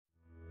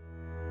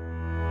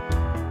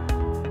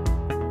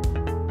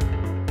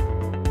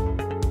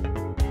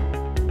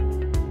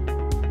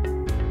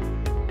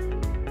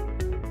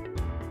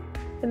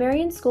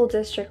Marion School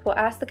District will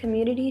ask the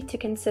community to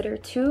consider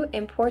two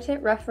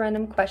important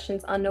referendum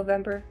questions on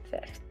November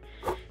 5th.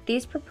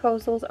 These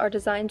proposals are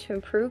designed to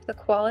improve the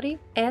quality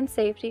and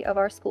safety of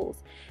our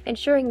schools,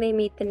 ensuring they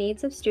meet the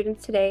needs of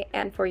students today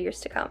and for years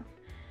to come.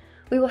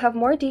 We will have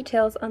more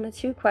details on the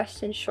two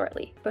questions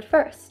shortly, but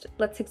first,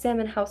 let's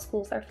examine how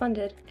schools are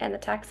funded and the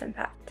tax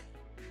impact.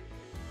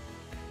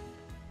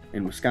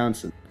 In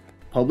Wisconsin,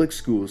 public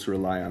schools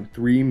rely on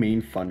three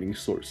main funding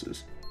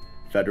sources: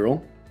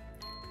 federal,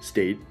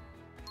 state,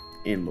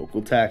 and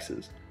local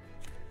taxes.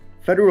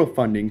 Federal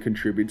funding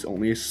contributes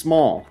only a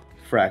small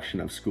fraction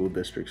of school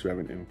districts'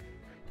 revenue.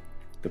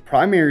 The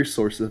primary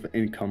sources of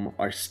income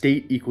are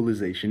state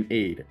equalization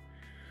aid,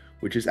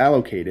 which is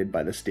allocated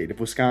by the state of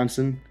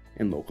Wisconsin,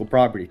 and local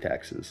property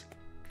taxes.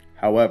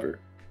 However,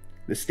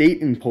 the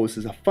state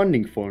imposes a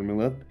funding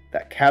formula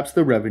that caps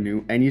the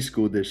revenue any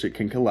school district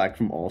can collect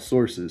from all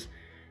sources,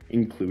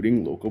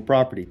 including local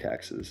property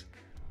taxes.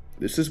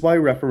 This is why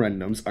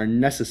referendums are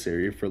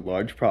necessary for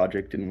large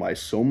projects and why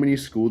so many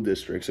school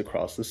districts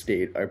across the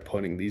state are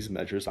putting these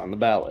measures on the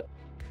ballot.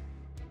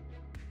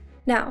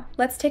 Now,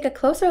 let's take a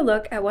closer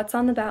look at what's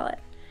on the ballot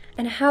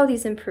and how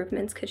these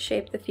improvements could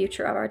shape the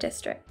future of our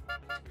district.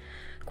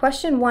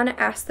 Question 1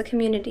 asks the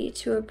community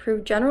to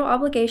approve general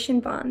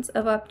obligation bonds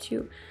of up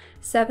to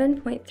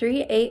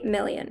 $7.38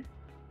 million.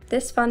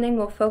 This funding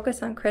will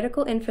focus on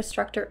critical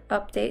infrastructure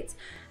updates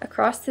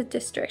across the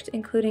district,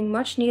 including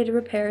much-needed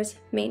repairs,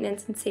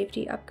 maintenance, and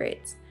safety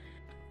upgrades.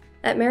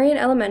 At Marion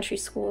Elementary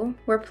School,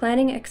 we're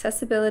planning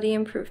accessibility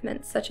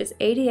improvements such as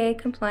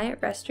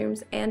ADA-compliant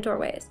restrooms and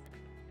doorways.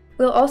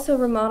 We'll also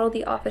remodel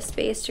the office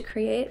space to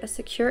create a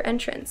secure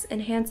entrance,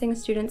 enhancing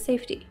student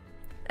safety.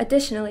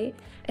 Additionally,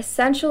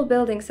 essential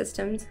building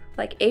systems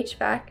like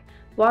HVAC,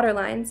 water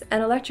lines,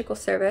 and electrical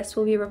service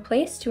will be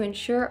replaced to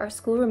ensure our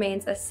school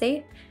remains a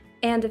safe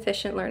and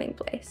efficient learning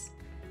place.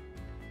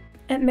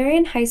 At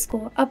Marion High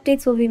School,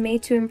 updates will be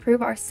made to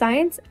improve our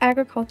science,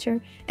 agriculture,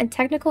 and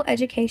technical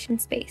education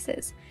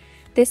spaces.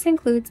 This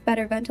includes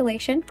better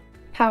ventilation,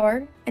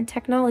 power, and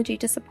technology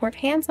to support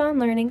hands-on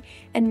learning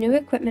and new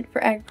equipment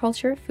for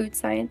agriculture, food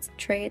science,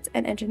 trades,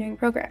 and engineering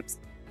programs.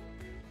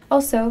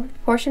 Also,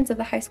 portions of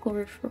the high school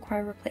roof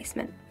require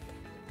replacement.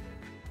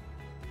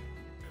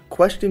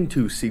 Question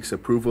 2 seeks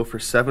approval for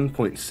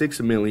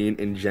 $7.6 million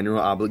in general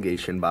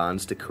obligation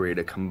bonds to create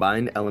a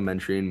combined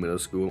elementary and middle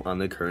school on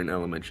the current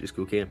elementary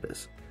school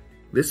campus.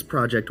 This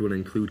project would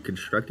include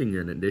constructing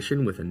an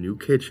addition with a new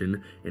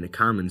kitchen in a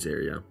commons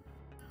area,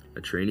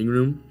 a training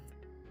room,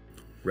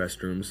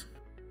 restrooms,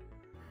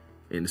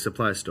 and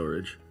supply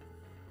storage.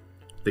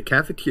 The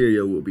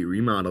cafeteria will be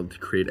remodeled to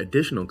create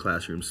additional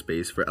classroom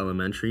space for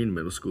elementary and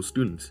middle school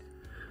students.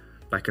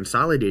 By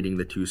consolidating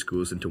the two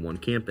schools into one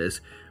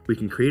campus, we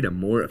can create a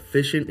more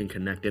efficient and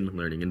connected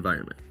learning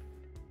environment.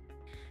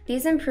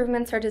 These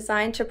improvements are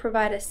designed to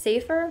provide a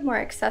safer, more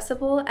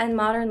accessible, and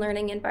modern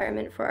learning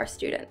environment for our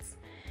students.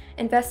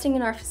 Investing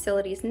in our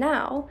facilities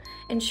now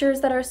ensures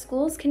that our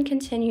schools can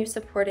continue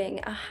supporting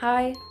a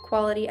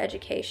high-quality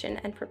education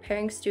and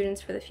preparing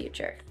students for the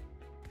future.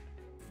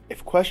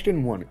 If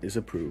question 1 is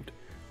approved,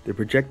 the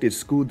projected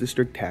school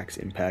district tax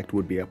impact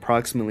would be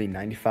approximately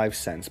 95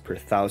 cents per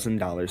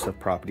 $1,000 of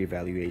property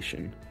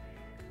valuation,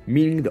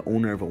 meaning the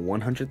owner of a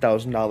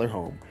 $100,000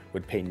 home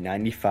would pay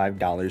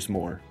 $95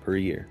 more per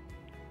year.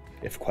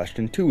 If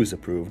question 2 is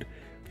approved,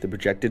 the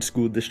projected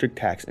school district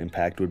tax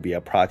impact would be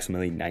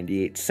approximately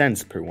 98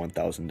 cents per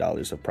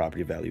 $1,000 of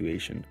property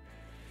valuation,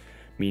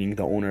 meaning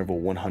the owner of a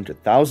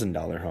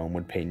 $100,000 home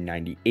would pay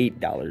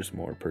 $98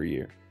 more per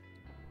year.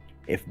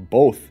 If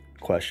both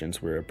questions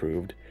were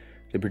approved,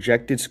 the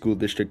projected school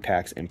district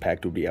tax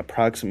impact would be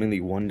approximately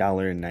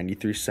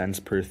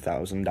 $1.93 per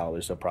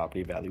 $1,000 of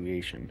property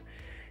valuation,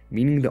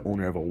 meaning the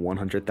owner of a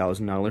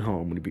 $100,000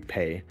 home would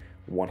pay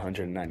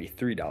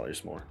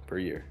 $193 more per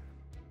year.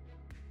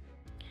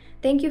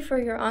 Thank you for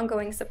your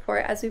ongoing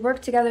support as we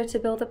work together to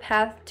build a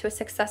path to a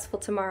successful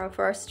tomorrow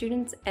for our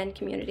students and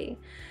community.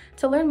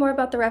 To learn more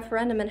about the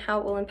referendum and how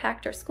it will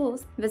impact our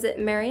schools, visit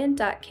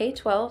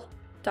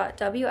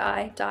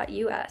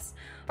marion.k12.wi.us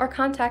or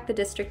contact the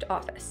district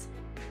office.